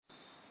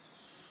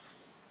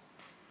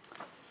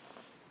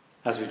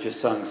As we've just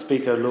sung,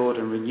 speak, O Lord,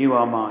 and renew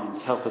our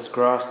minds. Help us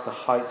grasp the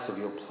heights of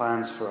your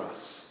plans for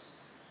us.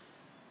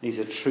 These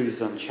are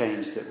truths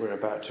unchanged that we're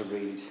about to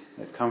read.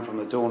 They've come from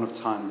the dawn of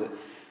time,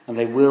 and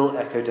they will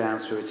echo down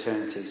through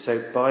eternity.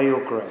 So by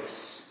your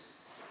grace,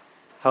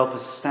 help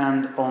us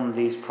stand on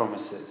these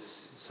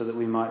promises so that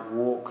we might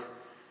walk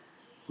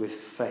with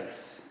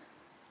faith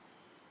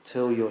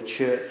till your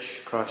church,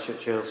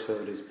 Christchurch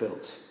Earlsfield, is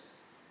built,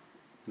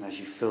 and as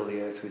you fill the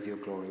earth with your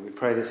glory. We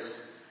pray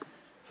this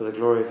for the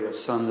glory of your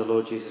Son, the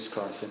Lord Jesus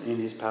Christ, and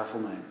in his powerful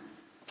name.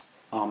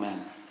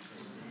 Amen.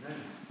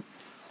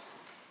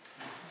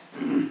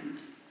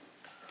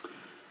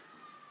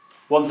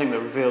 One thing that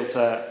reveals,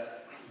 a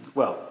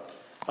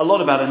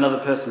lot about another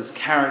person's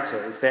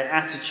character is their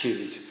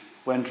attitude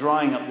when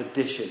drying up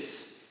the dishes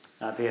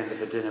at the end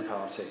of a dinner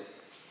party.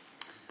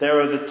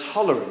 There are the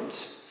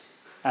tolerant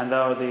and there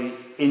are the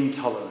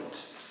intolerant.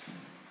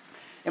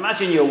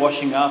 Imagine you're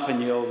washing up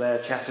and you're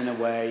there chatting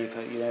away,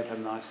 you've had a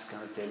nice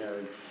kind of dinner,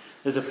 and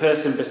there's a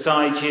person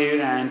beside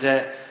you and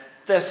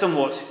they're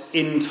somewhat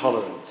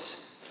intolerant.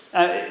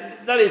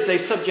 That is,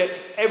 they subject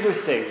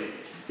everything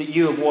that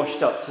you have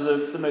washed up to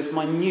the most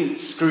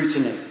minute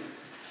scrutiny.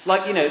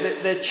 Like,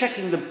 they're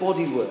checking the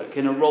bodywork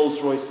in a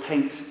Rolls-Royce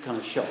paint kind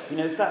of shop.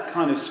 It's that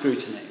kind of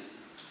scrutiny.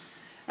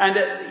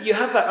 And you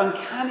have that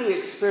uncanny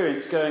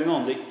experience going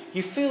on that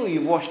you feel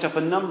you've washed up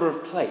a number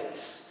of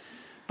plates,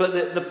 but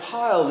the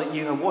pile that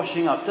you are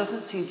washing up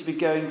doesn't seem to be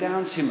going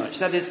down too much.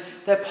 That is,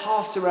 they're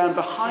passed around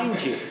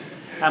behind you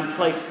and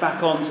placed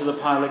back onto the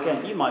pile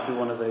again. You might be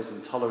one of those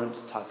intolerant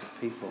type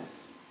of people.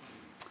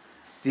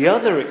 The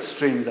other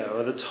extreme, though,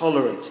 are the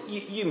tolerant.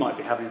 You might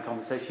be having a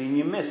conversation and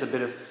you miss a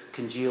bit of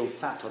congealed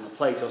fat on a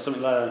plate or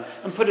something like that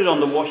and put it on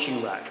the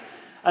washing rack.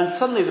 And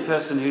suddenly the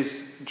person who's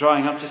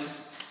drying up just says,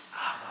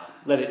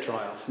 let it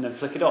dry off and then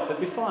flick it off.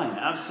 It'll be fine.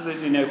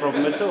 Absolutely no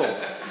problem at all.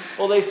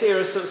 Or they see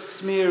a sort of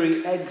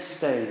smeary egg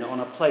stain on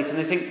a plate and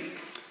they think,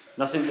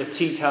 nothing the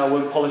tea towel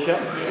won't polish up.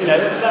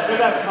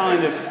 That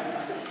kind of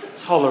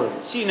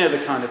tolerance. You know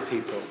the kind of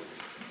people.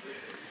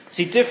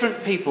 See,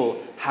 different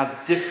people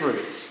have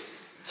different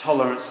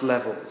tolerance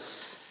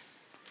levels.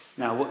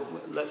 Now,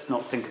 let's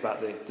not think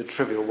about the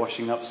trivial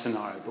washing up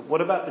scenario, but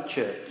what about the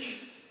church?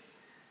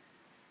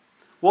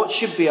 What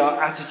should be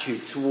our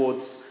attitude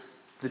towards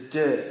the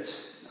dirt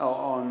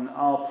on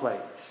our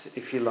plates,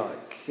 if you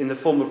like, in the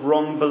form of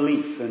wrong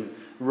belief and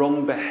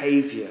wrong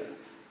behaviour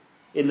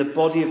in the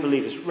body of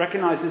believers?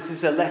 Recognise this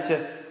is a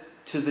letter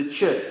to the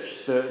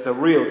church, the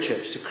real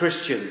church, to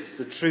Christians,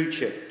 the true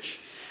church.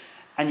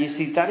 And you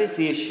see, that is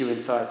the issue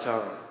in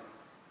Thyatira.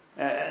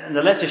 And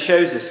the letter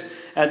shows us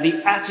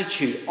the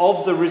attitude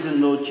of the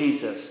risen Lord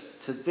Jesus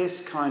to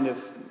this kind of,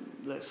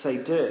 let's say,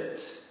 dirt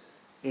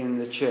in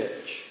the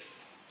church.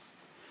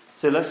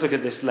 So let's look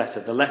at this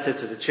letter, the letter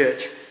to the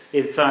church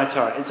in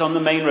Thyatira. It's on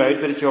the main road,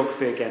 bit of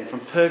geography again,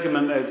 from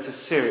Pergamum over to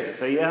Syria.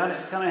 So you're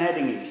kind of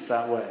heading east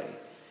that way.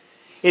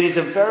 It is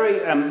a very,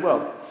 at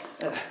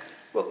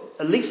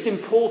least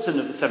important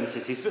of the seven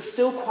cities, but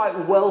still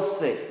quite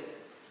wealthy.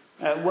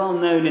 Well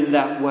known in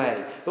that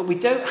way. But we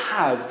don't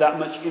have that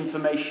much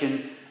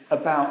information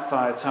about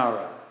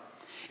Thyatira.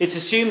 It's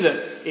assumed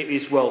that it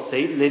is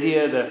wealthy.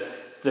 Lydia,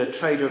 the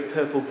trader of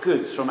purple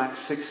goods from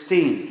Acts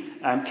 16,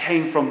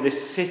 came from this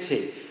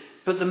city.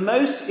 But the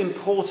most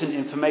important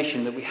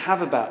information that we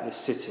have about this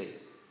city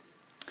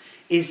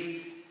is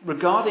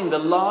regarding the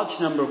large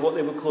number of what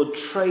they were called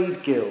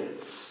trade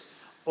guilds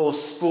or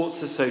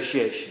sports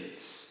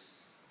associations.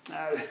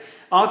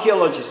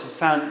 Archaeologists have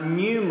found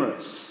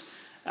numerous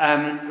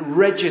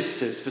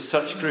registers for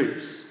such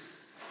groups.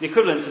 The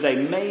equivalent today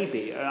may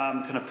be,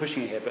 I'm kind of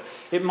pushing it here, but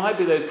it might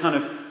be those kind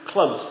of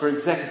clubs for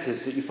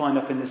executives that you find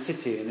up in the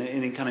city,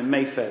 in kind of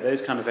Mayfair,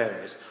 those kind of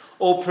areas.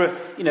 Or,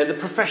 the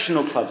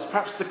professional clubs,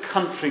 perhaps the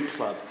country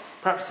club,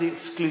 perhaps the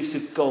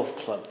exclusive golf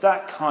club,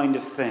 that kind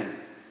of thing.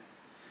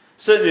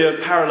 Certainly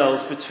there are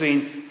parallels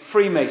between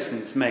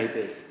Freemasons,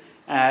 maybe,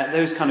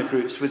 those kind of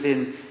groups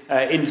within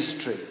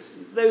industries.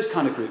 Those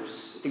kind of groups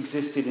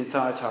existed in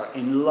Thyatira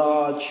in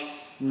large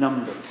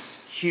numbers,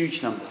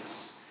 huge numbers.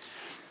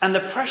 And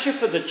the pressure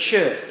for the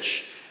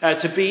church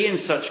to be in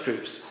such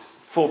groups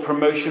for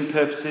promotion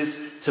purposes,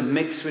 to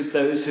mix with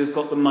those who've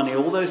got the money,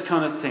 all those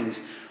kind of things,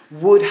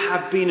 would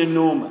have been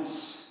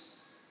enormous.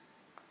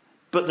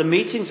 But the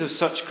meetings of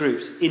such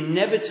groups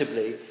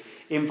inevitably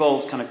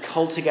involves kind of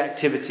cultic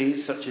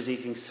activities such as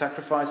eating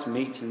sacrificed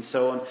meat and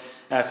so on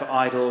for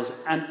idols,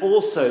 and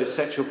also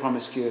sexual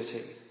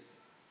promiscuity.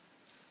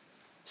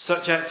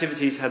 Such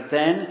activities had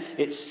then,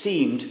 it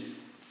seemed,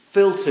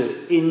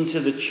 filtered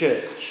into the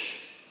church.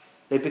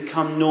 They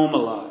become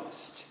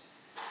normalised.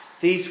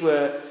 These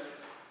were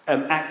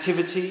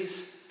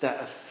activities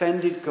that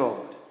offended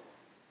God.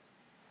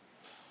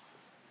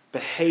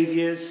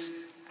 Behaviours,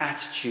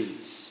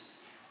 attitudes.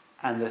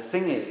 And the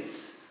thing is,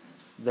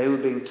 they were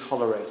being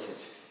tolerated.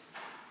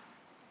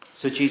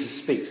 So Jesus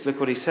speaks. Look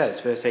what he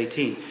says, verse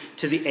 18.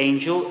 To the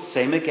angel,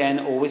 same again,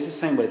 always the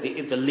same way.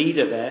 The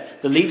leader there,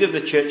 the leader of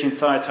the church in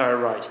Thyatira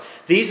writes,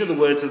 these are the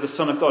words of the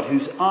Son of God,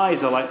 whose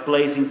eyes are like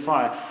blazing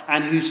fire,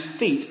 and whose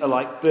feet are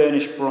like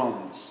burnished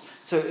bronze.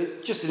 So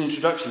just an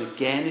introduction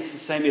again, it's the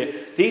same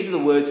here. These are the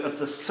words of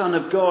the Son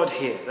of God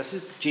here. This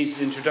is Jesus'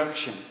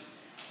 introduction.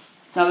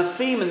 Now the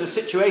theme and the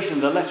situation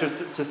of the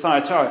letter to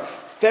Thyatira,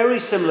 very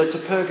similar to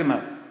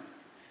Pergamum.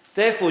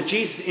 Therefore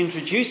Jesus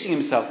introducing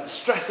himself,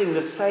 stressing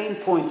the same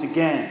point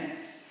again.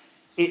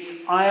 It's,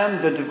 I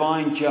am the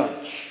divine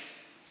judge.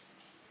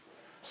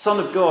 Son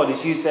of God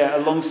is used there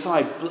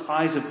alongside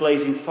eyes of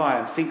blazing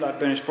fire and feet like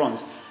burnished bronze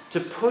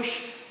to push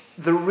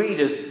the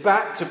readers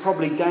back to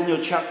probably Daniel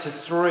chapter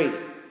 3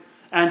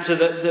 and to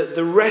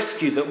the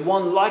rescue that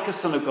one like a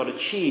Son of God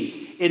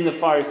achieved in the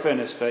fiery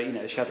furnace for,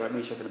 Shadrach,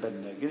 Meshach and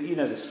Abednego. You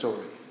know the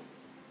story.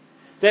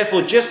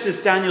 Therefore, just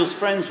as Daniel's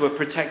friends were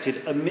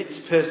protected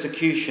amidst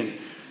persecution,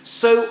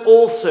 so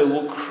also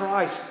will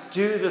Christ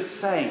do the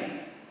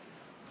same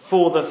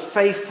for the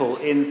faithful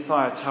in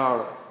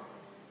Thyatira.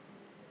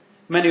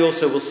 Many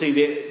also will see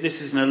this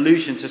is an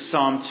allusion to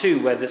Psalm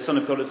 2, where the Son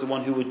of God is the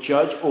one who will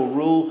judge or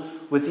rule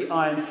with the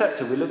iron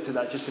scepter. We looked at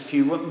that just a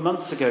few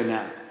months ago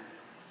now.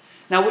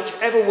 Now,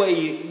 whichever way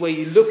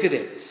you look at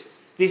it,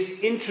 this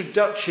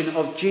introduction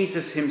of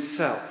Jesus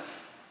himself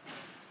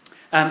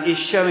is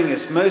showing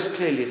us most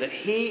clearly that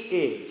he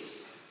is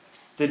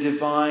the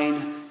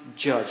divine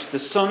judge, the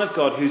Son of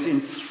God who's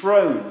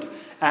enthroned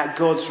at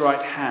God's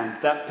right hand,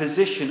 that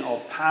position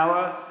of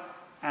power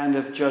and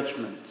of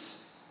judgment.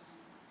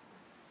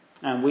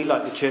 And we,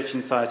 like the church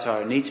in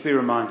Thyatira, need to be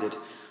reminded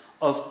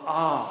of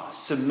our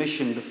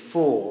submission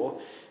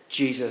before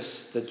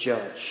Jesus the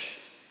judge.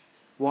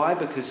 Why?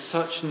 Because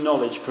such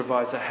knowledge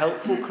provides a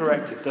helpful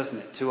corrective, doesn't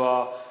it, to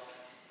our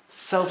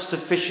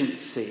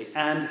self-sufficiency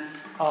and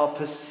our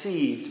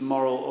perceived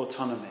moral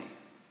autonomy.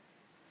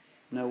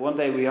 No, one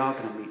day we are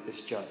going to meet this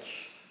judge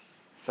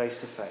face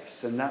to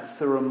face, and that's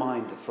the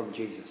reminder from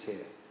Jesus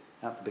here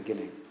at the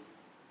beginning.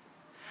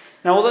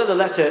 Now, although the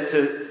letter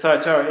to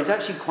Thyatira is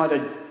actually quite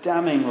a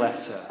damning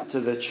letter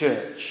to the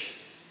church,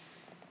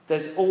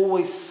 there's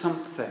always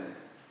something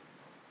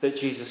that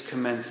Jesus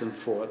commends them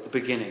for at the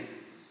beginning.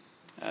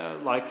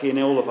 Like in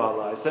all of our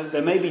lives.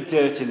 There may be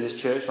dirt in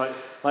this church, like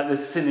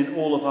there's sin in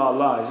all of our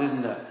lives,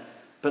 isn't there?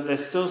 But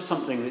there's still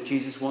something that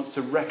Jesus wants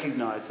to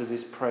recognise that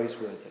is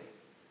praiseworthy.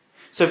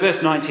 So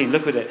verse 19,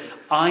 look at it.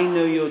 I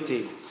know your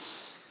deeds,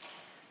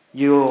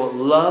 your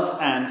love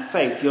and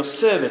faith, your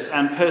service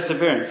and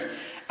perseverance,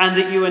 and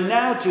that you are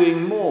now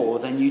doing more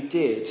than you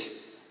did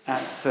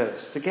at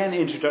first. Again,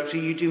 introductory,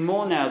 you do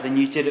more now than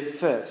you did at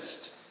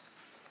first.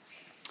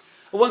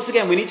 Once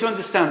again, we need to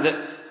understand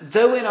that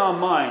though in our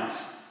minds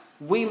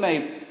we may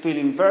be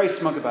feeling very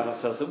smug about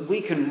ourselves, that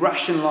we can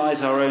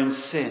rationalise our own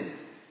sin,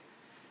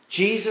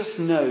 Jesus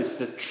knows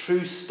the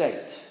true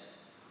state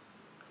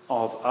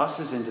of us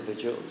as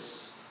individuals,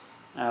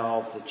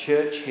 of the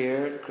church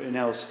here in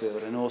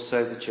Elsfield, and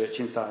also the church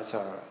in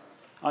Thyatira.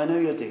 I know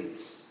your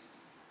deeds.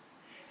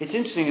 It's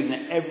interesting, isn't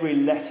it? Every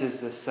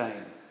letter's the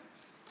same.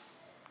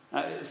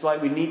 It's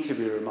like we need to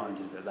be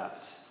reminded of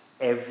that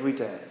every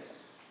day,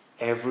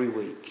 every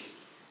week.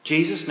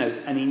 Jesus knows,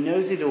 and he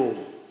knows it all.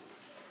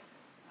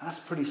 That's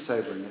pretty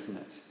sobering, isn't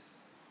it?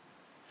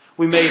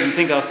 We may even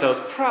think ourselves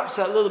perhaps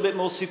a little bit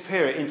more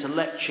superior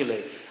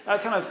intellectually,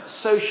 kind of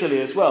socially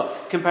as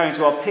well, comparing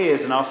to our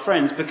peers and our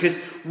friends, because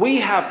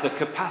we have the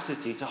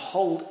capacity to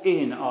hold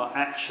in our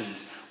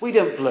actions. We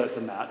don't blurt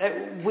them out.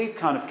 We've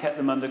kind of kept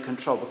them under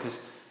control because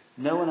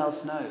no one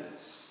else knows.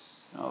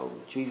 Oh,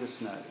 Jesus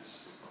knows.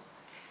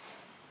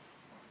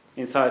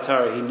 In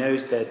Thyatira, he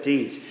knows their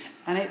deeds.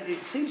 And it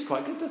seems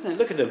quite good, doesn't it?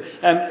 Look at them.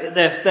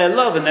 Their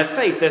love and their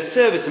faith, their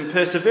service and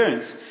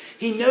perseverance.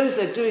 He knows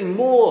they're doing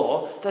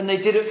more than they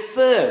did at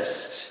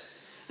first.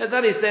 Now,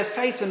 that is, their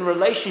faith and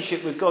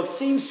relationship with God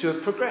seems to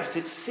have progressed.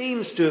 It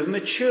seems to have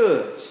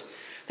matured.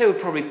 They were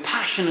probably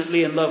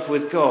passionately in love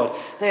with God.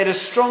 They had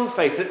a strong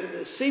faith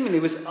that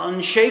seemingly was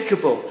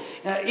unshakable,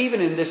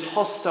 even in this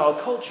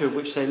hostile culture in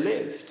which they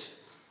lived.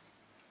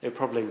 They were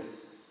probably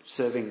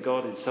serving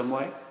God in some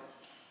way,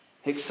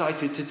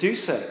 excited to do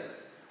so.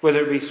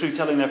 Whether it be through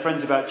telling their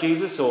friends about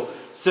Jesus or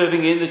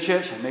serving in the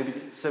church, and maybe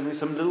serving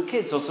some little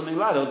kids or something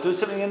like that, or doing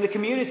something in the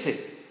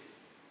community.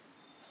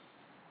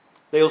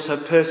 They also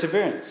have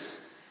perseverance.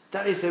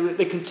 That is,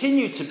 they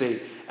continue to be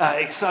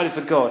excited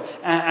for God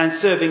and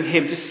serving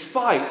him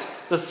despite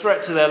the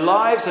threat to their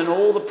lives and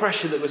all the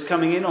pressure that was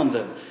coming in on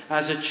them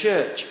as a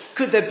church.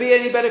 Could there be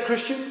any better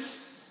Christians?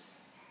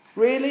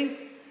 Really?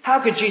 How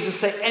could Jesus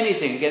say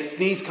anything against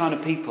these kind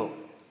of people?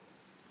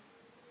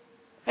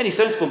 Any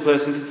sensible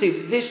person can see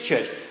that this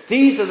church,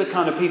 these are the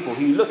kind of people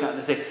who you look at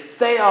and say,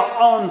 they are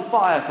on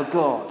fire for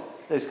God.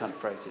 Those kind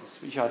of phrases,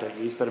 which I don't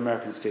use, but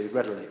Americans do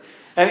readily.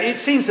 It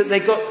seems that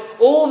they've got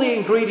all the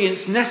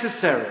ingredients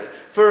necessary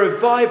for a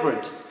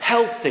vibrant,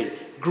 healthy,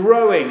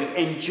 growing,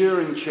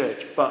 enduring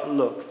church. But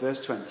look, verse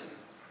 20.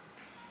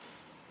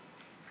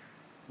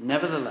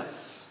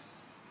 Nevertheless,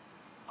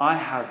 I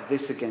have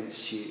this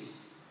against you.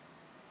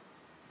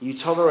 You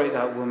tolerate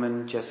that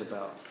woman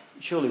Jezebel.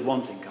 Surely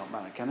one thing can't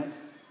matter, can it?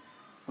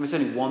 I mean, it's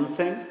only one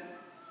thing.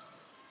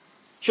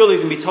 Surely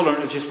we can be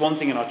tolerant of just one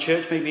thing in our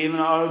church, maybe even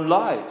in our own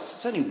lives.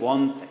 It's only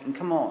one thing.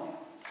 Come on.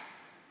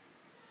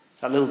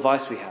 That little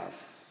vice we have.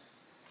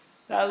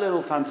 That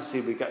little fantasy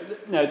we got.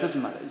 No, it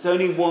doesn't matter. It's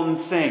only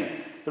one thing.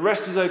 The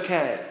rest is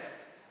okay.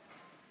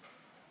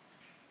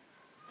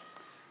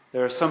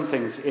 There are some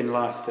things in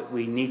life that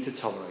we need to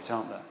tolerate,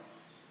 aren't there?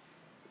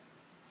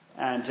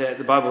 And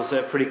the Bible's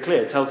pretty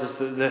clear. It tells us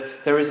that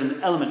there is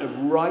an element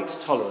of right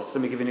tolerance.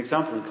 Let me give you an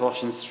example in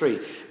Colossians 3.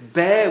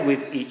 Bear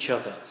with each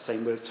other,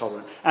 same word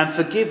tolerant, and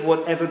forgive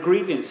whatever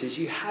grievances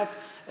you have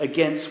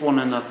against one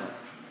another.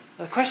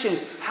 The question is,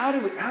 how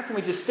can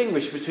we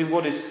distinguish between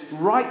what is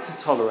right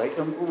to tolerate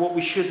and what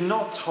we should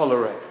not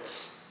tolerate?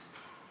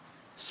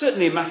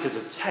 Certainly in matters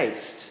of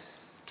taste,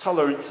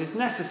 tolerance is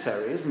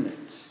necessary, isn't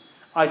it?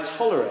 I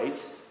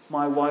tolerate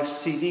my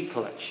wife's CD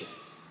collection,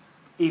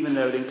 even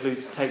though it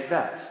includes Take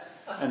That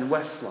and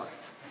Westlife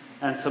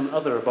and some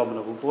other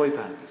abominable boy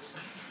bands.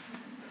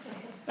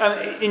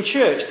 In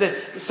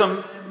church,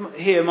 some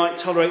here might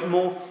tolerate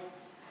more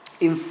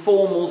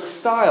informal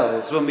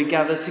styles when we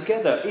gather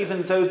together,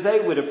 even though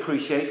they would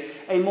appreciate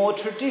a more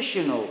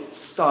traditional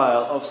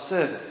style of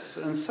service,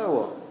 and so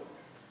on.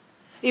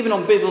 Even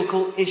on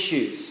biblical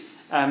issues,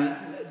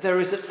 there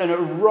is a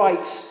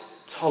right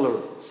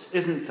tolerance,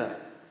 isn't there?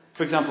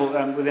 For example,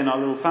 within our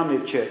little family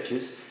of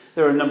churches,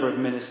 there are a number of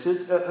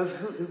ministers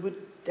who would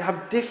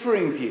have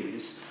differing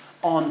views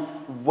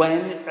on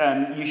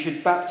when you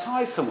should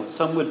baptise someone.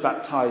 Some would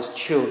baptise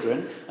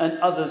children, and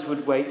others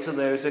would wait till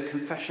there is a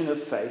confession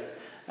of faith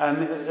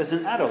as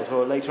an adult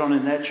or later on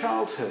in their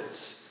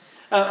childhoods.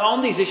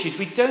 On these issues,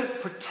 we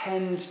don't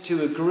pretend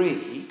to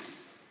agree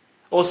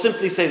or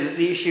simply say that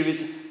the issue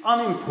is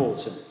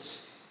unimportant,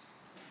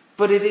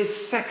 but it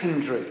is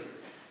secondary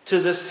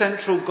to the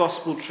central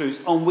gospel truth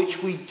on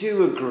which we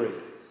do agree.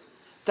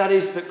 That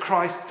is that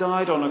Christ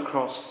died on a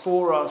cross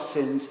for our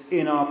sins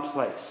in our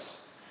place.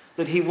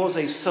 That he was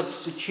a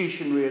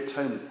substitutionary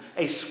atonement.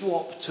 A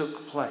swap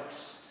took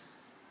place.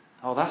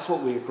 Oh, that's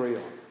what we agree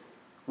on,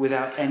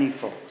 without any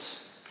fault.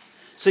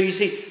 So you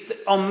see,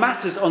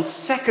 on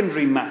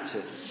secondary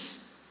matters,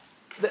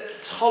 that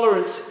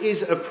tolerance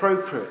is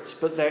appropriate,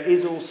 but there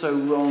is also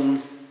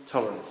wrong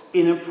tolerance,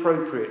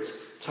 inappropriate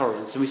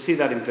tolerance. And we see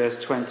that in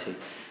verse 20.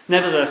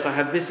 Nevertheless, I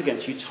have this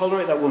against you.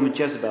 Tolerate that woman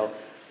Jezebel,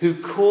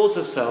 who calls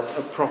herself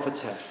a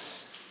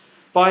prophetess.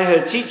 By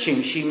her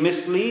teaching, she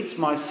misleads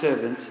my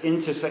servants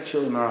into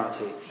sexual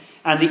immorality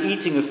and the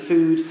eating of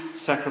food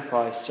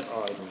sacrificed to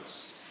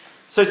idols.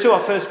 So to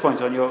our first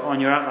point on your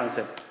outline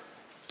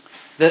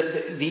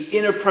there, the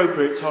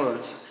inappropriate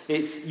tolerance,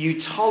 it's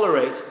you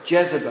tolerate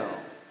Jezebel,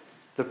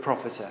 the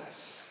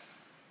prophetess.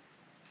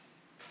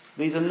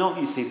 These are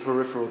not, you see,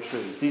 peripheral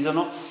truths. These are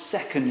not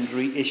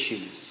secondary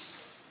issues.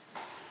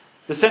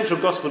 The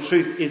central gospel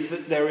truth is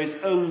that there is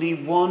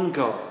only one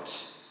God,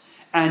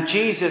 and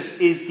Jesus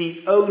is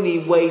the only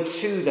way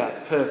to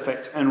that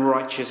perfect and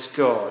righteous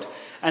God.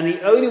 And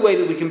the only way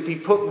that we can be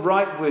put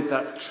right with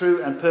that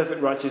true and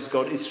perfect righteous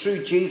God is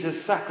through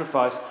Jesus'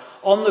 sacrifice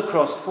on the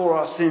cross for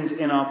our sins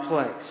in our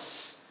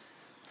place,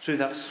 through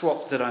that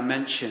swap that I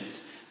mentioned.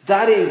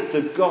 That is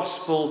the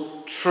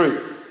gospel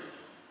truth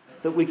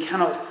that we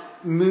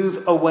cannot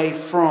move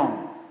away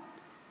from.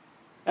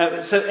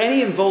 So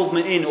any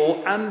involvement in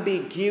or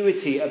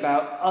ambiguity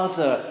about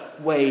other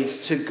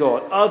ways to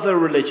God, other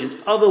religions,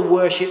 other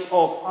worship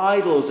of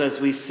idols as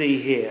we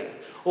see here,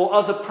 or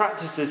other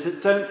practices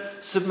that don't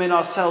submit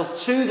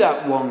ourselves to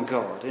that one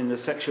God in the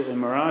sexual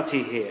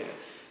immorality here,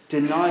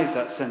 denies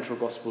that central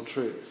gospel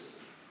truth.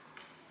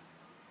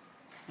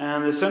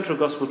 And the central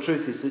gospel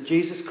truth is that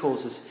Jesus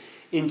calls us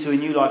into a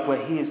new life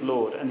where he is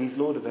Lord, and he's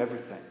Lord of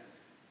everything.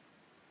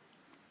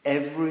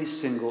 Every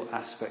single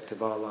aspect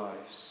of our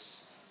lives.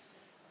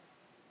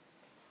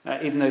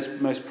 Even those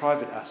most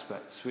private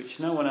aspects, which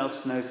no one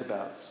else knows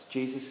about.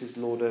 Jesus is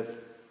Lord of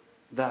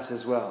that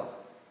as well,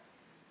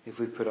 if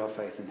we put our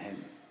faith in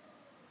him.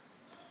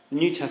 The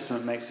New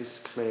Testament makes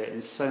this clear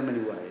in so many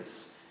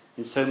ways,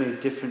 in so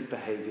many different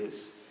behaviours,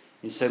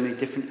 in so many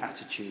different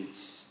attitudes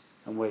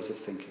and ways of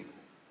thinking.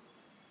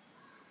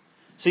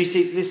 So you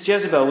see, this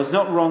Jezebel was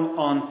not wrong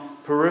on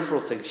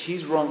peripheral things.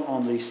 She's wrong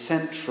on the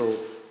central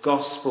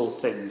gospel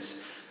things.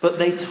 But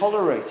they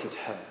tolerated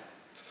her.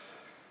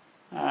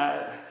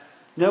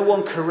 No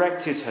one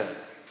corrected her.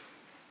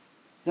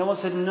 No one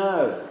said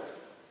no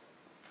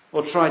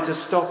or tried to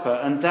stop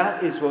her. And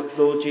that is what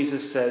Lord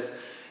Jesus says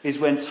is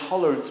when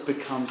tolerance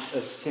becomes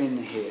a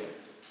sin here.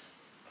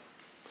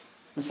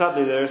 And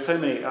sadly, there are so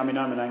many, I'm an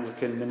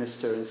Anglican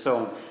minister and so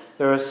on.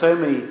 There are so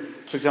many,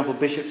 for example,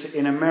 bishops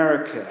in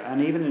America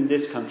and even in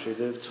this country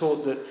that have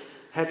taught that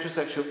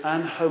heterosexual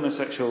and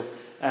homosexual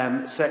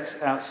sex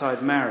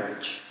outside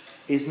marriage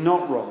is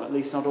not wrong, at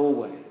least not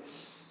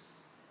always.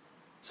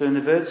 So in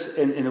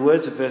the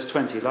words of verse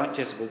 20, like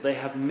Jezebel, they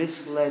have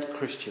misled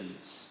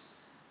Christians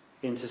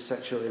into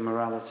sexual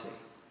immorality.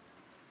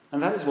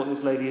 And that is what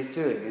this lady is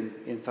doing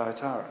in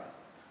Thyatira.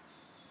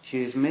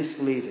 She is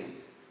misleading.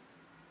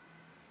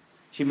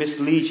 She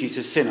misleads you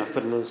to sin. I've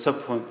put a little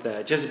subpoint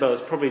there. Jezebel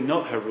is probably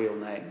not her real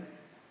name.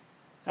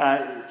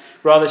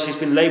 Rather, she's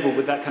been labelled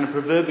with that kind of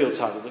proverbial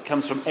title that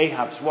comes from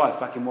Ahab's wife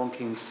back in 1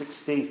 Kings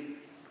 16.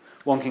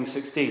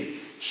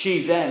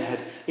 She then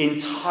had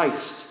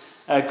enticed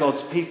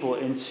God's people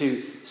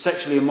into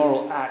sexually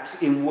immoral acts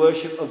in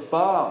worship of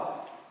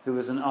Baal, who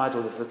was an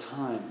idol of the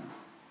time.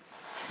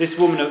 This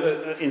woman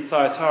in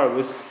Thyatira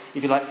was,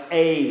 if you like,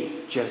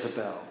 a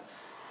Jezebel.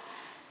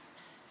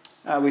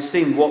 We've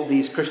seen what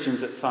these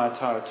Christians at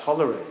Thyatira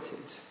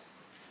tolerated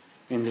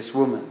in this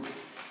woman.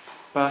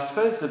 But I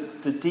suppose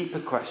the deeper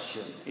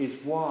question is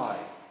why?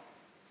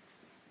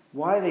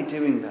 Why are they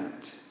doing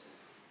that?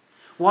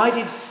 Why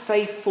did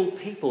faithful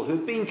people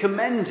who've been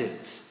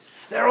commended,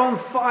 they're on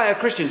fire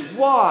Christians,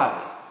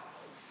 why?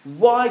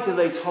 Why do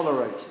they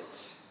tolerate it?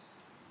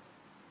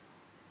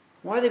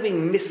 Why are they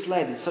being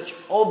misled in such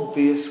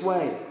obvious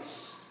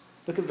ways?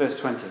 Look at verse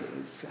 20.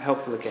 It's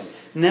helpful again.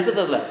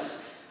 Nevertheless,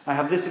 I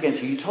have this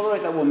against you. You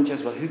tolerate that woman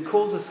Jezebel, who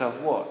calls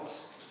herself what?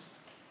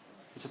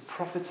 It's a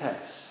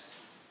prophetess.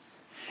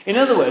 In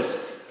other words,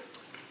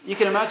 you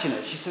can imagine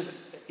it. She says,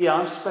 yeah,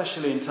 I'm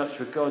specially in touch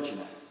with God, you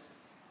know.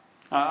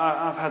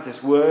 I've had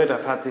this word,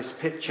 I've had this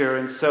picture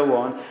and so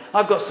on.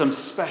 I've got some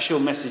special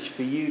message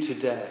for you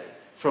today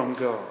from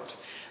God.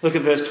 Look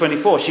at verse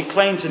 24. She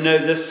claimed to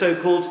know the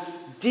so-called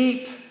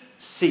deep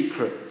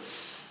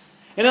secrets.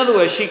 In other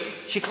words,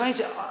 she claimed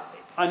to,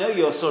 I know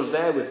you're sort of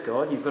there with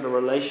God, you've got a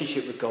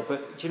relationship with God,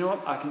 but do you know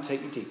what? I can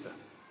take you deeper.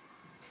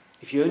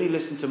 If you only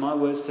listen to my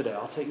words today,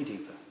 I'll take you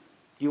deeper.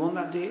 You want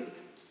that, do you?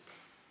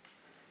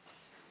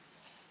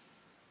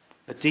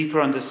 A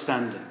deeper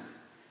understanding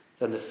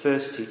than the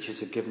first teachers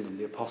had given them,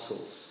 the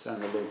apostles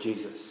and the Lord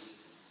Jesus.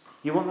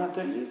 You want that,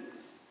 don't you?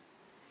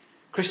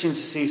 Christians,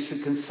 you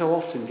see, can so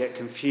often get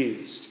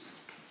confused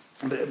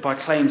by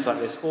claims like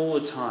this all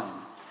the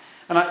time.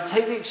 And I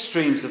take the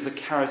extremes of the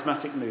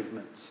charismatic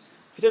movement.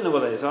 If you don't know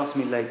what that is, ask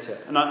me later.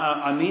 And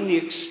I mean the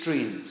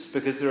extremes,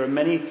 because there are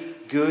many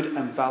good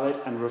and valid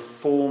and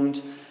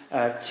reformed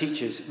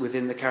teachers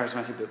within the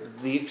charismatic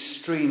movement. The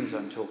extremes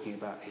I'm talking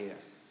about here.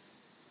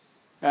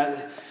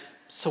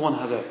 Someone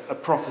has a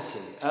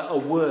prophecy, a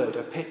word,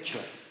 a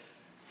picture.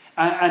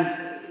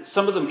 And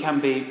some of them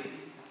can be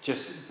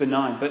just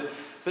benign,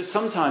 but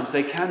sometimes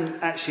they can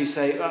actually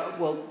say,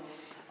 well,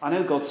 I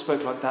know God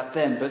spoke like that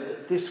then,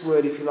 but this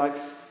word, if you like,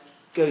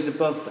 goes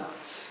above that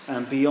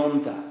and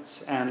beyond that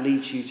and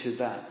leads you to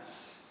that.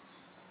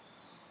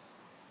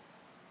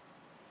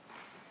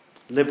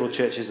 Liberal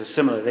churches are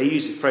similar. They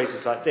use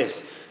phrases like this.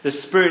 The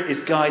Spirit is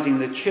guiding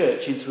the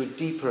church into a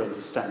deeper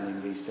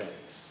understanding these days.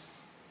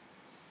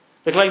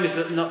 The claim is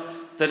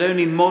that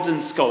only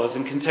modern scholars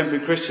and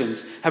contemporary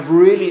Christians have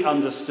really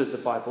understood the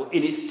Bible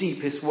in its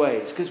deepest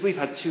ways, because we've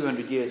had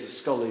 200 years of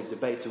scholarly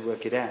debate to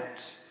work it out.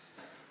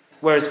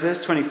 Whereas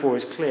verse 24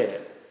 is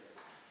clear.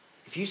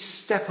 If you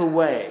step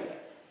away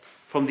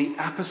from the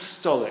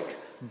apostolic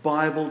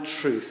Bible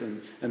truth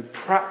and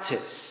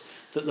practice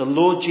that the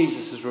Lord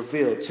Jesus has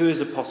revealed to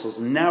his apostles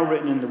and now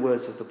written in the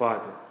words of the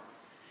Bible,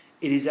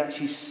 it is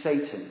actually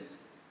Satan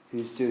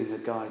who's doing the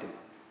guiding.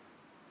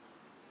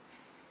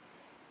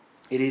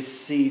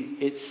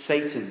 It's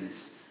Satan's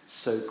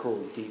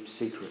so-called deep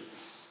secrets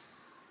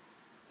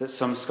that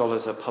some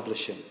scholars are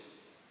publishing.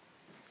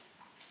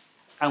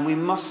 And we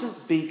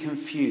mustn't be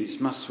confused,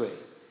 must we,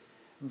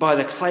 by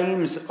the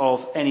claims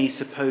of any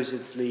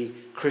supposedly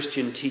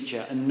Christian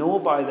teacher, and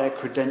nor by their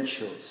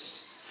credentials.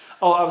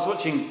 Oh, I was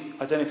watching,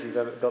 I don't know if you've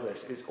ever got this,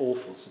 it's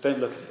awful, so don't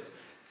look at it.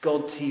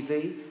 God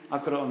TV,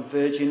 I've got it on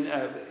Virgin,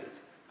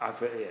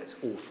 it's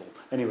awful.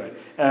 Anyway,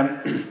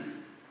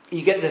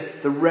 you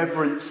get the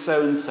Reverend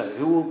so-and-so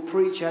who will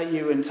preach at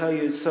you and tell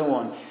you and so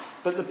on.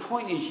 But the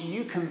point is,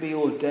 you can be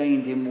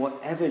ordained in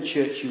whatever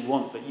church you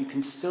want, but you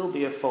can still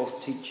be a false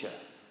teacher.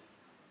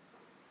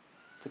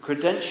 The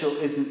credential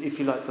isn't, if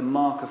you like, the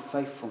mark of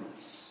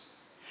faithfulness.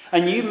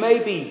 And you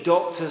may be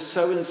Dr.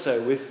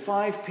 so-and-so with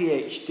 5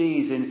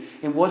 PhDs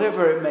in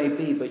whatever it may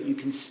be, but you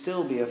can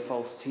still be a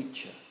false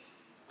teacher.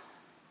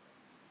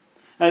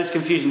 Now, this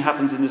confusion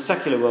happens in the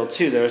secular world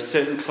too. There are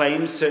certain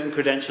claims, certain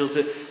credentials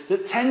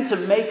that tend to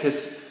make us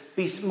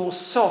be more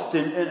soft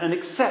and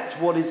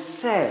accept what is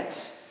said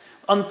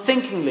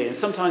unthinkingly and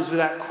sometimes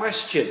without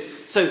question.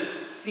 So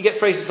you get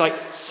phrases like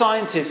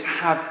scientists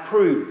have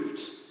proved.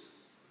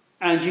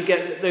 And you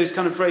get those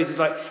kind of phrases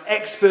like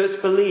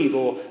experts believe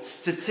or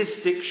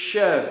statistics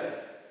show.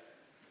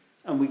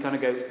 And we kind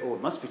of go, oh,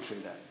 it must be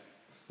true then,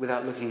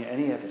 without looking at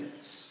any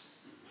evidence.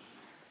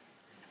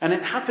 And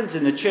it happens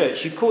in the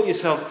church. You call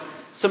yourself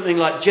something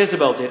like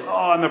Jezebel did. Oh,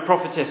 I'm a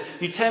prophetess.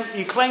 You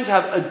claim to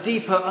have a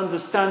deeper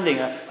understanding,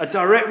 a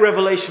direct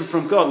revelation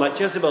from God like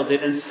Jezebel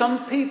did. And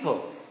some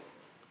people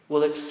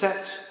will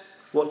accept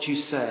what you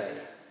say,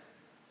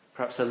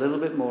 perhaps a little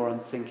bit more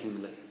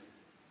unthinkingly,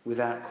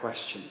 without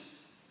question.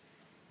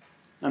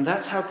 And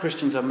that's how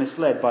Christians are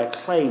misled, by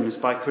claims,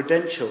 by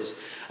credentials,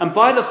 and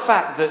by the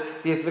fact that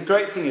the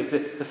great thing is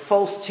that the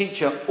false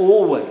teacher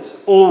always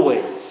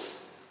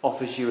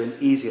offers you an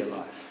easier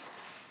life.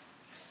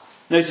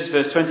 Notice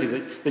verse 20,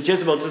 that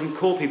Jezebel doesn't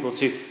call people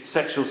to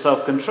sexual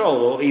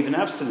self-control or even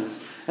abstinence,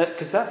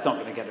 because that's not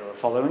going to get her a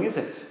following, is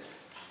it?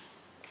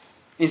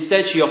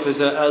 Instead, she offers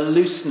a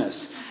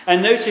looseness.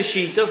 And notice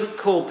she doesn't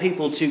call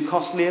people to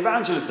costly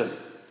evangelism.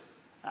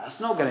 That's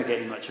not going to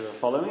get you much of a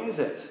following, is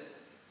it?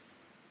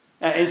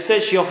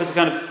 Instead, she offers a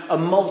kind of a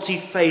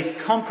multi-faith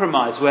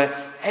compromise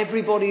where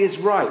everybody is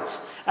right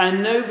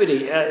and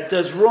nobody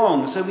does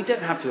wrong. So we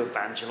don't have to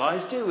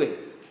evangelize, do we?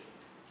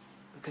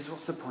 Because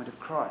what's the point of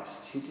Christ?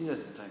 He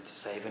doesn't aim to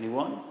save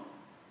anyone.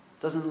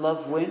 Doesn't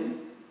love win?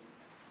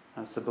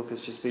 As the book has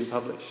just been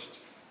published.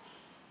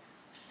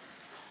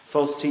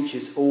 False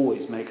teachers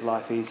always make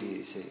life easy,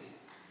 you see.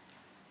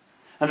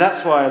 And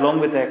that's why, along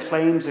with their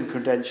claims and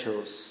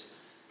credentials,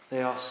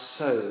 they are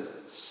so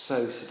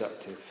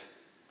seductive.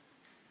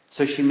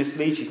 So she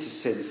misleads you to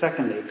sin.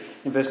 Secondly,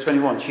 in verse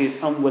 21, she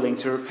is unwilling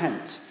to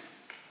repent.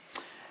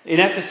 In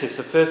Ephesus,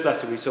 the first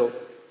letter we saw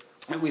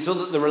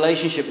that the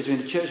relationship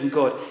between the church and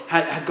God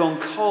had gone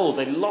cold.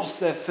 They'd lost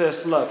their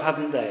first love,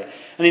 hadn't they?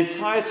 And in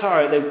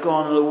Thyatira, they've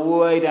gone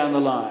way down the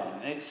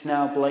line. It's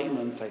now blatant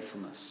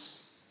unfaithfulness,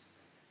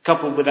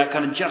 coupled with that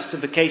kind of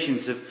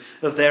justifications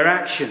of their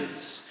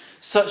actions,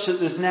 such that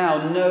there's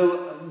now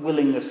no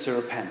willingness to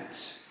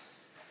repent.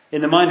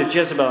 In the mind of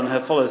Jezebel and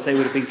her followers, they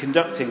would have been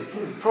conducting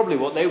probably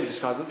what they would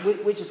describe,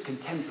 we're just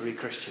contemporary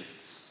Christians.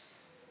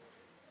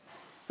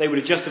 They would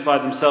have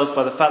justified themselves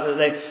by the fact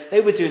that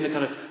they were doing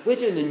we're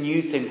doing the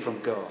new thing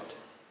from God.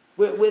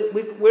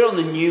 We're on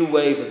the new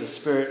wave of the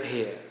Spirit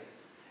here.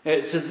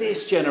 To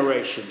this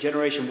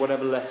generation,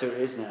 whatever letter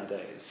it is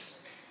nowadays.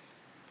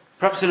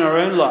 Perhaps in our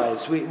own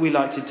lives, we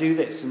like to do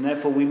this, and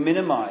therefore we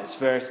minimise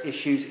various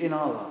issues in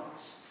our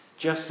lives,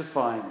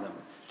 justifying them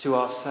to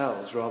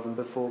ourselves rather than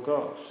before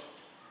God.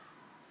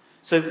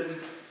 So,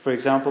 for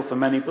example, for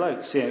many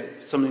blokes,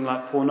 something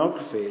like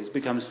pornography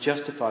becomes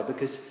justified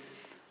because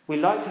we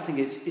like to think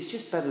it's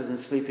just better than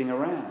sleeping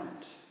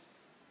around.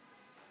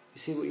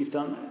 You see what you've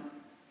done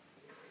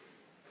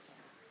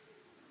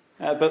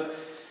there?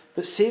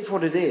 But see it for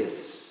what it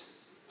is.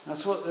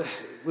 That's what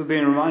we're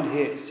being reminded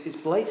here. It's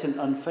blatant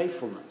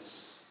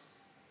unfaithfulness.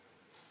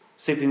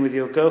 Sleeping with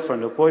your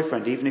girlfriend or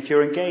boyfriend, even if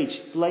you're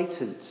engaged,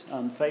 blatant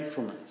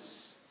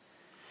unfaithfulness.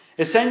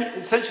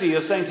 Essentially,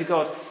 you're saying to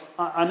God,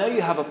 I know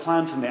you have a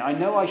plan for me. I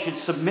know I should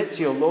submit to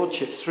your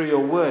lordship through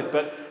your word,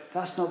 but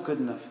that's not good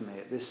enough for me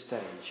at this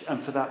stage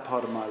and for that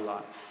part of my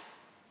life.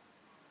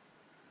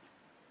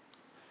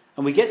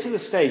 And we get to the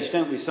stage,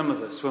 don't we, some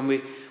of us,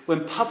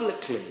 when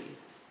publicly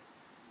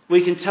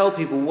we can tell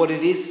people what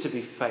it is to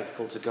be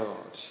faithful to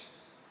God.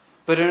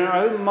 But in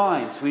our own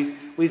minds,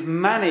 we've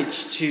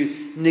managed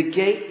to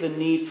negate the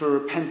need for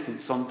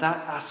repentance on that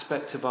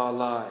aspect of our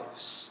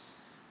lives.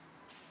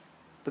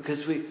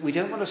 Because we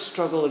don't want to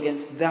struggle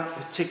against that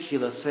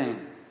particular thing.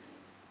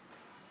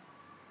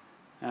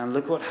 And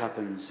look what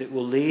happens. It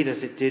will lead,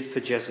 as it did for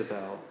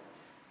Jezebel,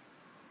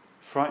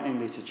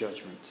 frighteningly to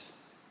judgment.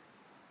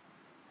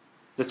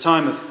 The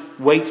time of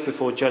wait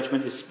before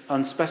judgment is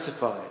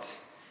unspecified.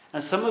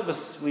 And some of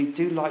us, we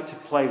do like to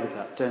play with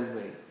that, don't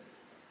we?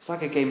 It's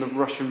like a game of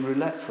Russian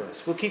roulette for us.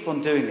 We'll keep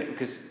on doing it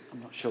because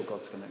I'm not sure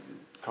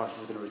Christ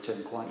is going to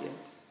return quite yet.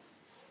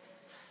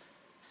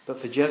 But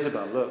for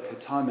Jezebel, look, her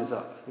time is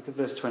up. Look at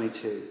verse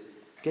 22.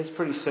 It gets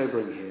pretty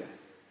sobering here.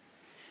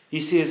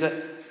 You see, as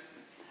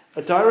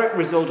a direct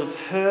result of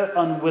her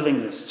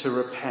unwillingness to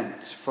repent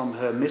from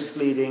her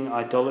misleading,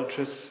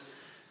 idolatrous,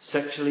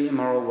 sexually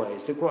immoral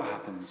ways, look what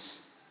happens.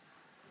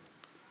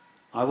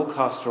 I will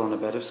cast her on a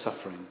bed of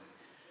suffering,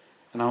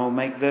 and I will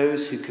make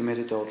those who commit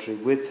adultery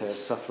with her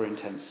suffer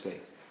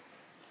intensely.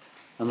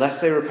 Unless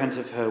they repent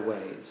of her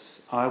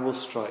ways, I will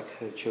strike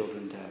her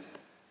children dead.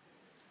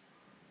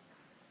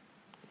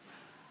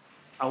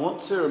 I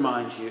want to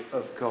remind you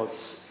of God's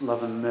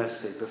love and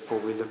mercy before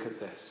we look at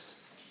this.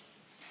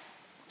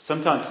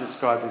 Sometimes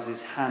described as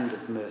his hand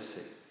of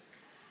mercy.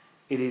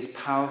 It is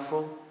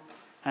powerful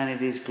and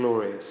it is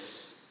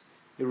glorious,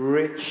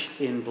 rich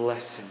in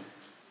blessing.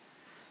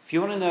 If you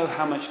want to know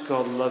how much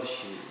God loves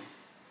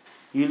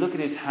you, you look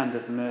at his hand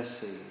of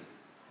mercy.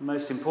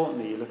 Most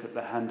importantly, you look at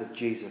the hand of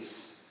Jesus,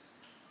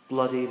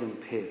 bloodied and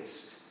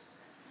pierced.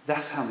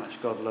 That's how much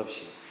God loves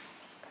you.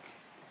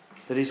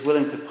 That he's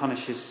willing to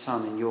punish his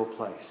son in your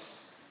place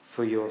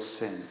for your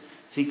sin.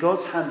 See,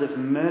 God's hand of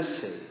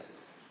mercy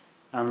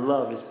and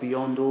love is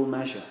beyond all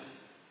measure.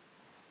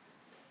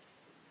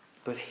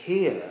 But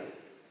here,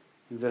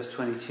 in verse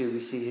 22,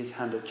 we see his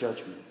hand of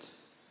judgment.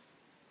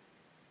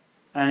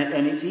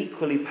 And it's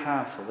equally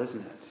powerful,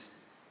 isn't it?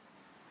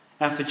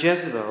 And for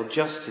Jezebel,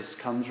 justice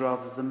comes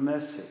rather than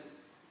mercy.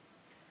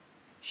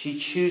 She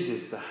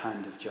chooses the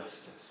hand of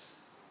justice.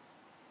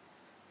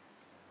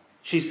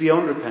 She's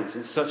beyond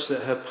repentance, such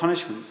that her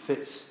punishment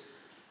fits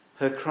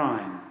her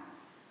crime.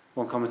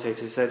 One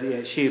commentator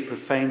said, she who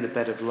profaned the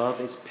bed of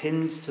love is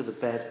pinned to the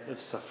bed of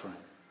suffering.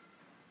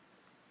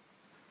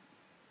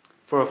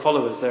 For her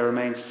followers, there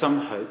remains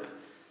some hope,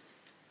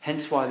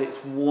 hence why it's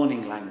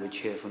warning language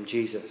here from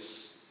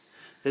Jesus.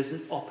 There's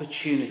an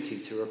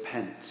opportunity to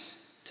repent,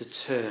 to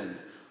turn,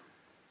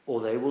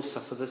 or they will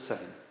suffer the same.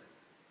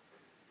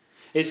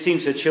 It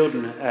seems her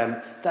children,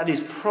 that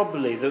is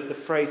probably the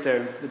phrase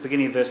there at the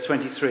beginning of verse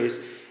 23,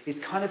 is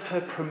kind of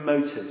her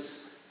promoters,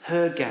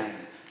 her gang,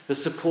 the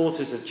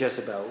supporters of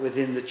Jezebel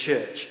within the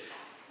church.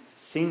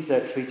 It seems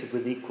they're treated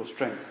with equal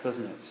strength,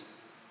 doesn't it?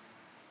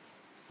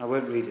 I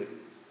won't read it.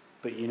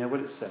 But you know what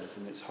it says,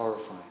 and it's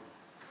horrifying.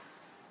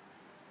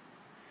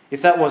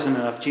 If that wasn't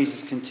enough,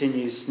 Jesus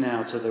continues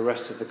now to the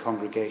rest of the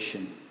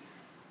congregation.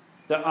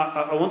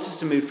 I want us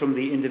to move from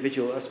the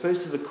individual, I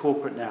suppose, to the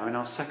corporate now in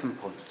our second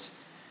point.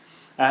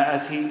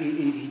 As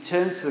he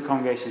turns to the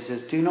congregation and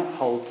says, do not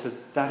hold to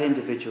that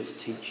individual's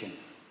teaching.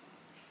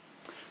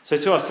 So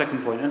to our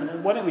second point,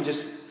 and why don't we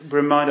just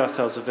remind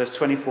ourselves of verse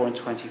 24 and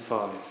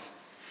 25.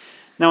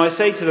 Now I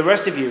say to the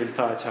rest of you in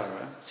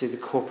Thyatira, see the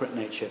corporate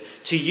nature,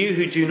 to you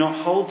who do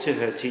not hold to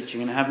her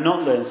teaching and have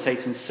not learned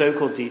Satan's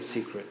so-called deep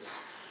secrets,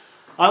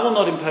 I will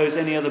not impose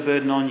any other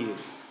burden on you.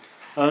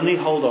 Only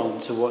hold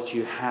on to what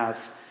you have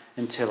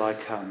until I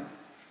come.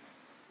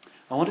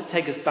 I want to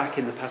take us back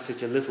in the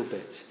passage a little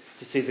bit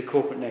to see the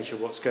corporate nature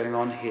of what's going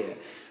on here.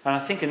 And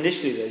I think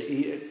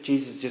initially that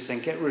Jesus is just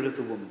saying, get rid of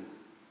the woman.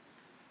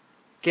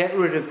 Get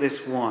rid of this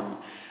one.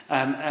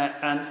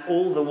 And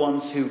all the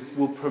ones who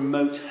will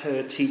promote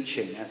her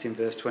teaching, as in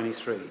verse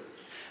 23.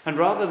 And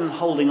rather than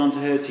holding on to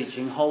her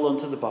teaching, hold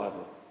on to the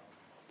Bible.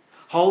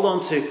 Hold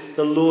on to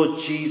the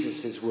Lord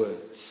Jesus'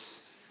 words,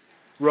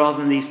 rather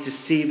than these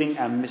deceiving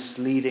and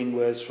misleading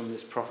words from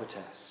this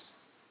prophetess.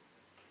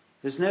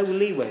 There's no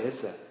leeway, is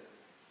there?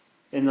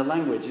 In the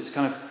language, it's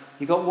kind of,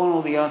 you got one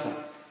or the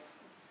other.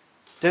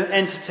 Don't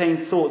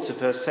entertain thoughts of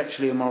her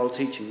sexually immoral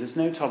teaching. There's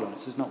no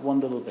tolerance. There's not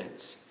one little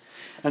bit.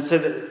 And so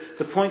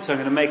the points I'm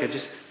going to make are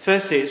just,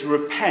 firstly, it's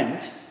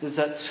repent, there's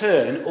that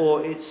turn,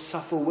 or it's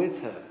suffer with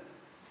her.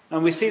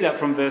 And we see that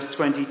from verse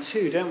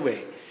 22, don't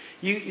we?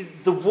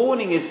 The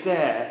warning is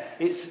there.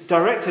 It's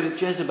directed at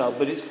Jezebel,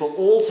 but it's for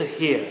all to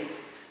hear.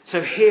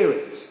 So hear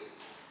it.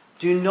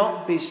 Do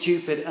not be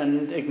stupid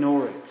and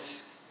ignore it.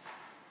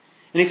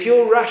 And if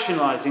you're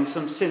rationalising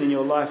some sin in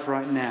your life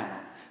right now,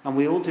 and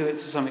we all do it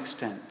to some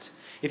extent,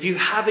 if you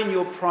have in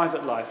your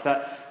private life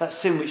that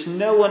sin which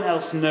no one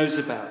else knows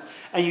about,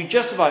 and you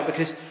justify it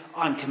because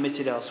I'm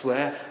committed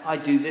elsewhere, I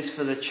do this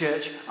for the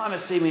church, I'm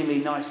a seemingly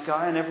nice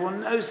guy and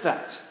everyone knows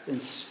that,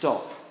 then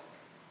stop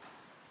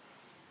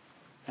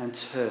and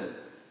turn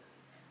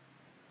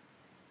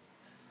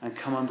and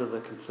come under the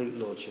complete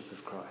lordship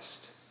of Christ.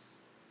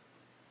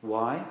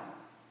 Why?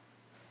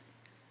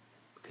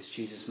 Because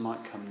Jesus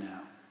might come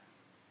now.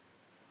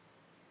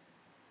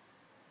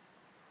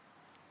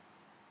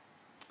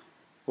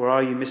 Or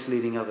are you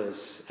misleading others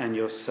and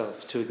yourself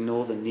to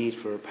ignore the need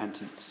for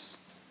repentance?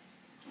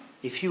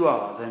 If you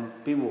are, then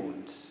be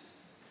warned.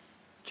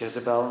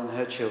 Jezebel and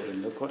her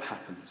children, look what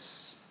happens.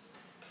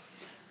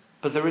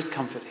 But there is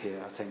comfort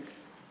here, I think,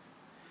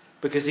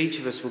 because each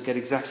of us will get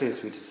exactly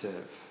as we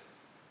deserve.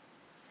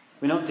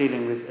 We're not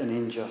dealing with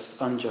an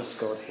unjust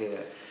God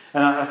here.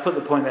 And I put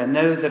the point there,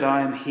 know that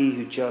I am he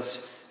who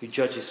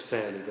judges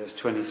fairly, verse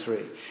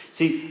 23.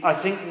 See,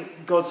 I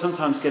think God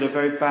sometimes gets a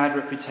very bad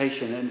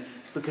reputation, and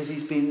because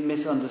he's been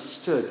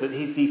misunderstood, that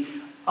he's the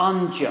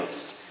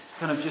unjust,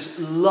 kind of just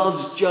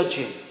loves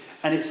judging,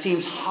 and it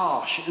seems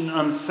harsh and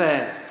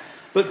unfair.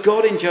 But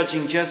God, in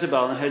judging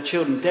Jezebel and her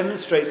children,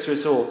 demonstrates to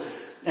us all,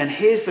 and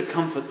here's the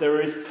comfort,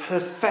 there is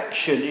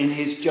perfection in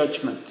his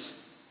judgment.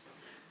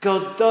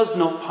 God does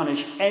not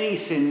punish any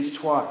sins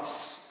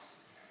twice.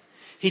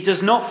 He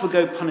does not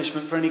forgo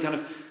punishment for any kind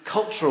of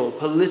cultural,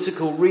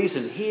 political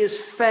reason. He is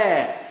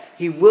fair.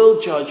 He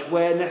will judge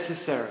where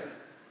necessary.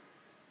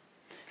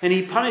 And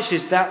he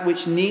punishes that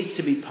which needs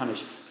to be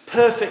punished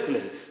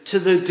perfectly, to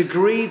the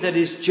degree that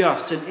is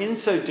just. And in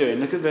so doing,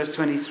 look at verse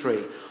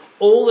 23,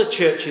 all the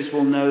churches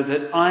will know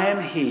that I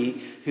am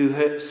he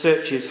who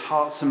searches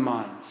hearts and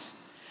minds,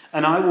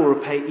 and I will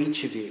repay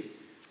each of you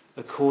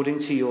according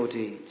to your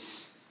deeds.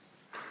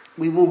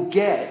 We will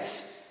get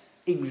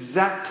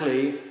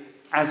exactly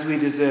as we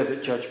deserve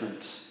at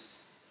judgment.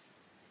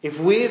 If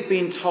we have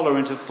been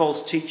tolerant of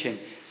false teaching,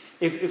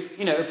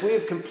 if we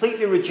have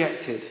completely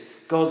rejected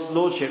God's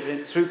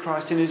lordship through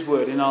Christ in his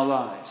word in our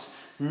lives,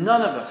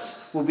 none of us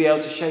will be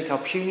able to shake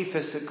our puny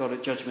fists at God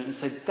at judgment and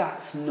say,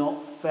 that's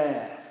not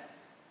fair.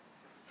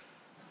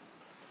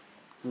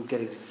 We'll get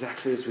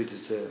exactly as we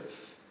deserve.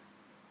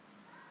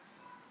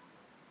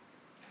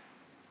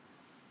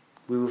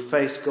 We will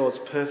face God's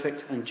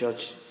perfect and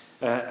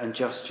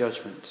just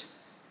judgment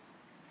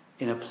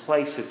in a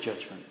place of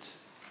judgment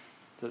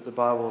that the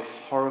Bible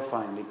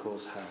horrifyingly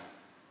calls hell.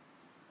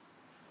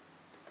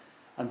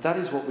 And that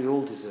is what we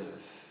all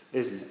deserve,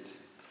 isn't it?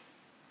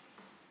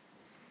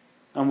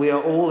 And we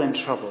are all in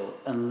trouble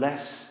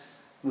unless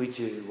we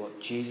do what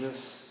Jesus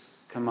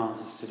commands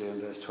us to do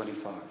in verse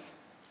 25.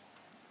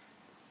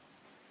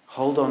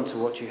 Hold on to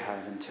what you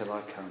have until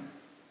I come.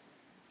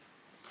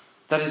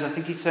 That is, I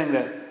think he's saying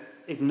that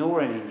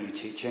ignore any new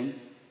teaching.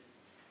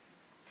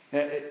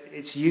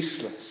 It's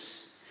useless.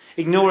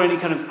 Ignore any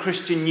kind of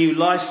Christian new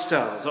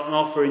lifestyles on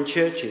offer in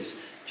churches.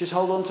 Just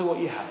hold on to what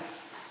you have.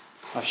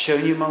 I've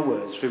shown you my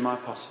words through my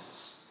apostles.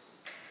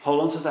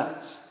 Hold on to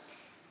that.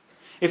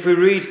 If we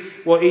read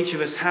what each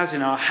of us has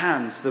in our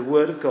hands, the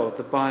Word of God,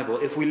 the Bible,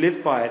 if we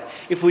live by it,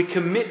 if we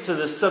commit to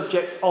the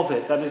subject of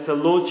it, that is the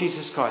Lord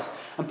Jesus Christ,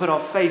 and put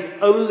our faith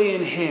only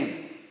in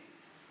him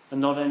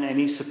and not in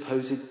any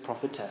supposed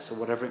prophetess or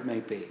whatever it may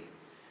be,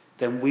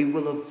 then we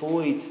will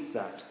avoid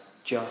that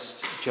just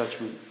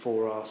judgment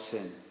for our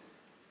sin.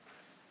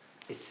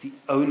 It's the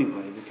only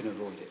way we can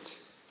avoid it.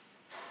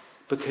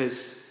 Because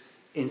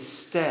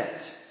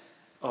instead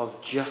of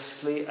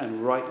justly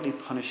and rightly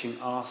punishing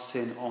our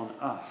sin on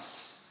us,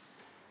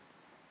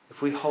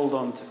 if we hold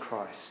on to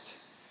Christ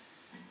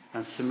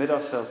and submit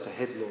ourselves to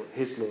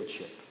his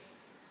lordship,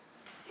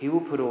 he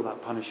will put all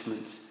that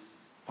punishment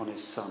on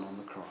his Son on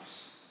the cross.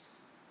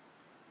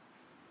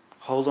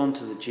 Hold on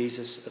to the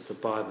Jesus of the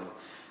Bible.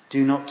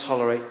 Do not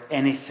tolerate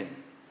anything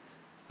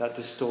that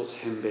distorts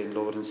him being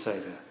Lord and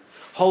Saviour.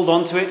 Hold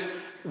on to it.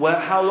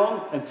 How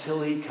long?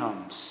 Until he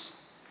comes.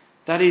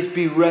 That is,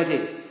 be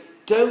ready.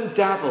 Don't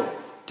dabble.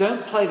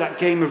 Don't play that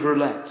game of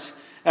roulette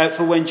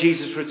for when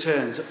Jesus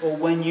returns or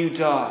when you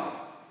die.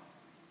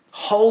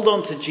 Hold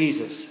on to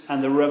Jesus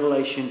and the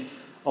revelation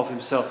of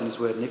himself and his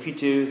word. And if you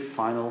do,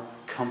 final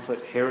comfort,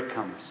 here it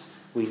comes.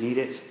 We need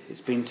it.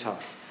 It's been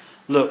tough.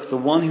 Look, the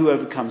one who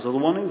overcomes, or the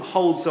one who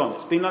holds on.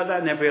 It's been like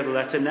that in every other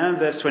letter. Now in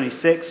verse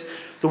 26,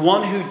 the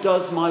one who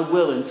does my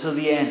will until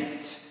the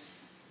end.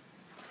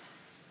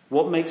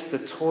 What makes the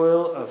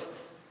toil of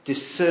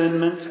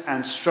discernment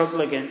and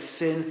struggle against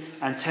sin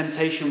and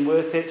temptation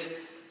worth it?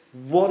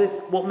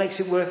 What makes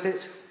it worth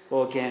it?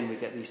 Well, again, we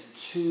get these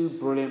two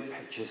brilliant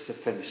pictures to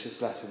finish this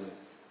letter with.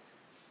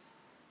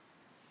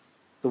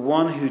 The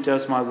one who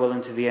does my will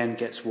unto the end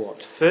gets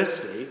what?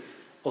 Firstly,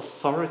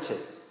 authority.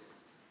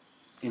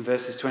 In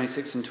verses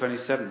 26 and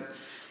 27.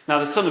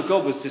 Now, the Son of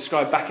God was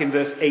described back in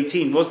verse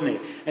 18, wasn't he?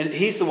 And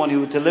he's the one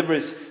who would deliver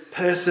his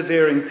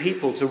persevering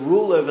people to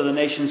rule over the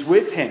nations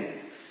with him.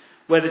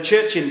 Where the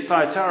church in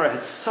Thyatira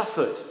had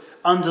suffered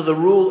under the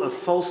rule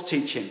of false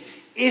teaching.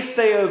 If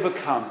they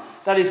overcome,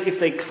 that is, if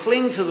they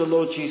cling to the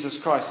Lord Jesus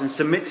Christ and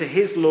submit to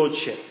his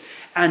lordship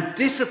and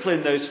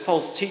discipline those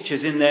false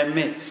teachers in their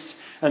midst,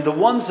 and the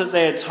ones that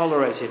they had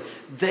tolerated,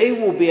 they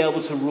will be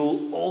able to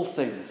rule all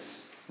things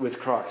with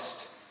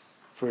Christ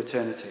for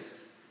eternity.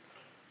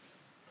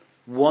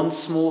 One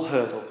small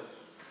hurdle,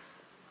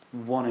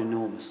 one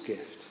enormous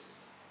gift.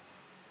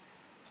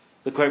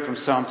 The quote from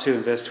Psalm 2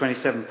 in verse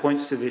 27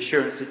 points to the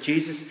assurance that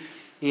Jesus,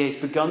 he has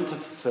begun to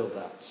fulfill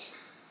that.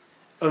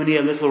 Only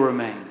a little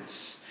remains.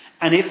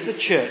 And if the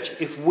church,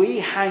 if we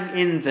hang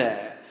in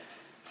there,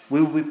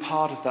 we will be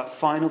part of that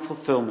final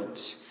fulfillment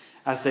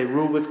as they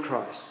rule with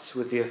Christ,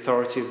 with the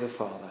authority of the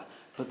Father.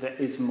 But there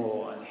is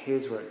more, and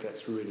here's where it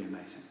gets really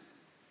amazing.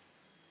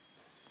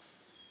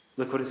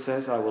 Look what it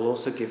says, I will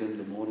also give him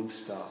the morning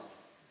star.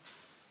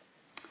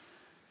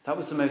 That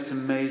was the most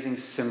amazing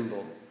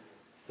symbol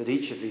that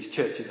each of these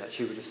churches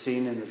actually would have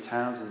seen in the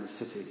towns and the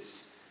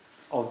cities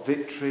of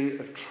victory,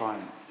 of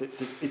triumph.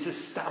 It's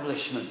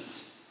establishment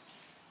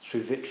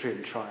through victory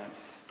and triumph.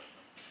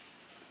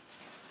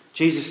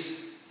 Jesus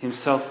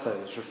himself,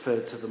 though, is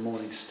referred to the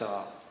morning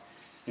star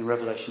in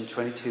Revelation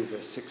 22,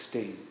 verse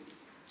 16.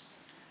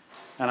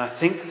 And I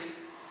think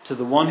to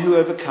the one who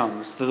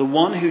overcomes, to the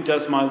one who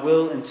does my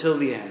will until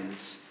the end,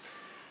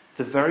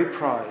 the very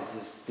prize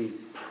is the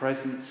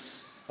presence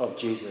of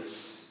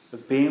Jesus,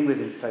 of being with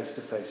him face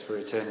to face for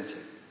eternity.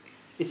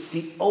 It's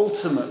the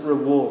ultimate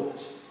reward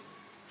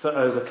for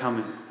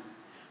overcoming,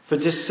 for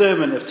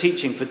discernment of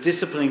teaching, for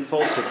disciplining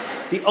falsehood.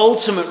 The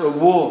ultimate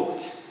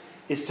reward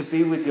is to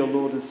be with your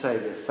Lord and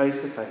Saviour face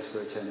to face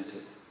for eternity.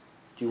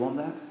 Do you want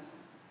that?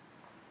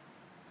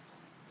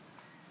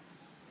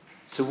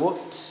 So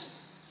what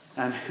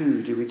and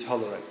who do we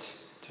tolerate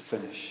to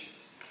finish?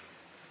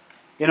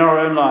 In our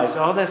own lives,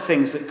 are there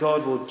things that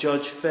God will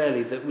judge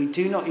fairly that we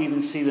do not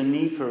even see the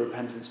need for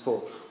repentance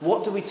for?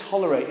 What do we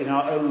tolerate in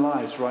our own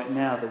lives right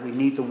now that we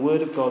need the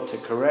Word of God to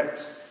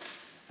correct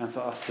and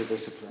for us to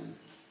discipline?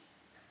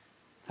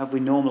 Have we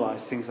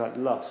normalised things like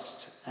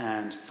lust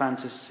and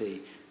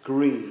fantasy,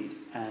 greed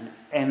and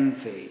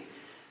envy?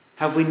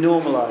 Have we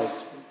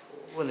normalised,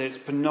 whether it's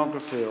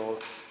pornography or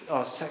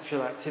our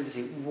sexual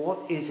activity,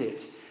 what is it?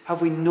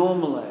 Have we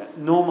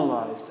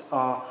normalised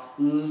our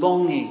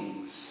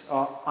longings,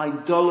 our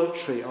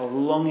idolatry of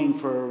longing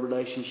for a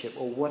relationship,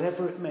 or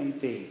whatever it may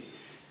be?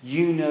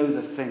 You know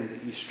the thing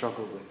that you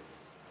struggle with.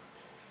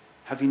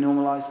 Have you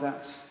normalised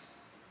that?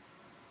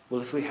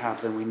 Well, if we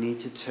have, then we need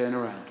to turn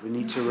around. We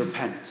need to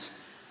repent.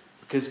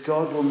 Because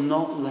God will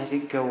not let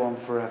it go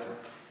on forever.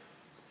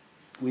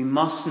 We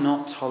must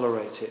not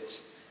tolerate it.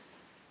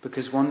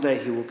 Because one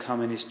day he will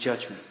come in his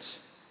judgment.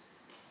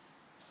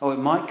 Oh, it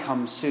might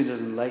come sooner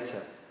than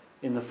later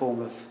in the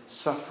form of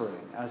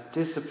suffering as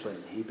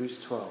discipline, Hebrews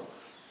 12.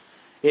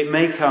 It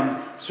may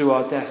come through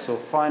our deaths or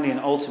finally and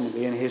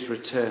ultimately in his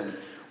return.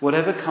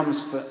 Whatever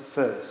comes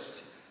first,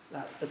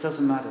 it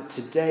doesn't matter.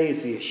 Today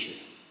is the issue.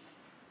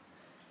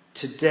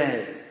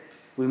 Today,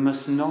 we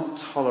must not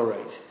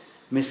tolerate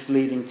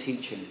misleading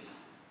teaching,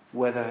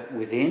 whether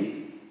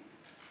within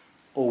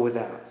or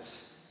without,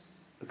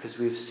 because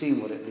we've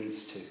seen what it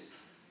leads to.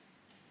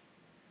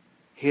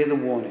 Hear the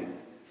warning,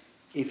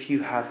 if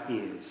you have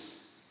ears,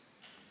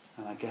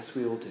 and I guess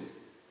we all do.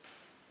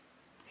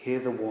 Hear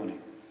the warning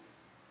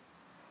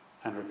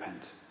and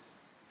repent.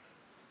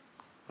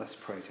 Let's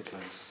pray to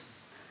close.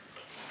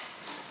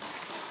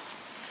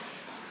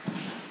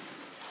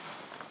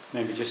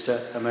 maybe just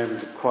a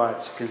moment of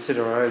quiet to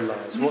consider our own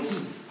lives.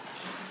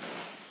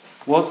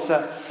 What's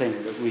that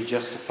thing that we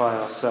justify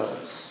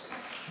ourselves?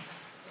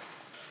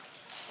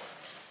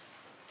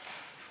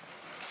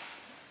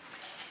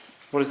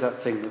 What is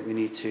that thing that we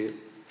need to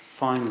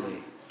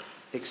finally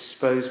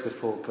expose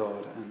before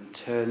God and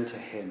turn to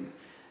Him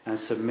and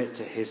submit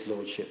to His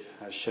Lordship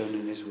as shown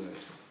in His Word?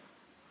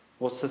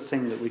 What's the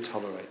thing that we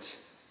tolerate?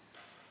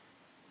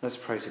 Let's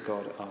pray to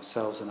God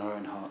ourselves and our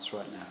own hearts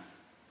right now.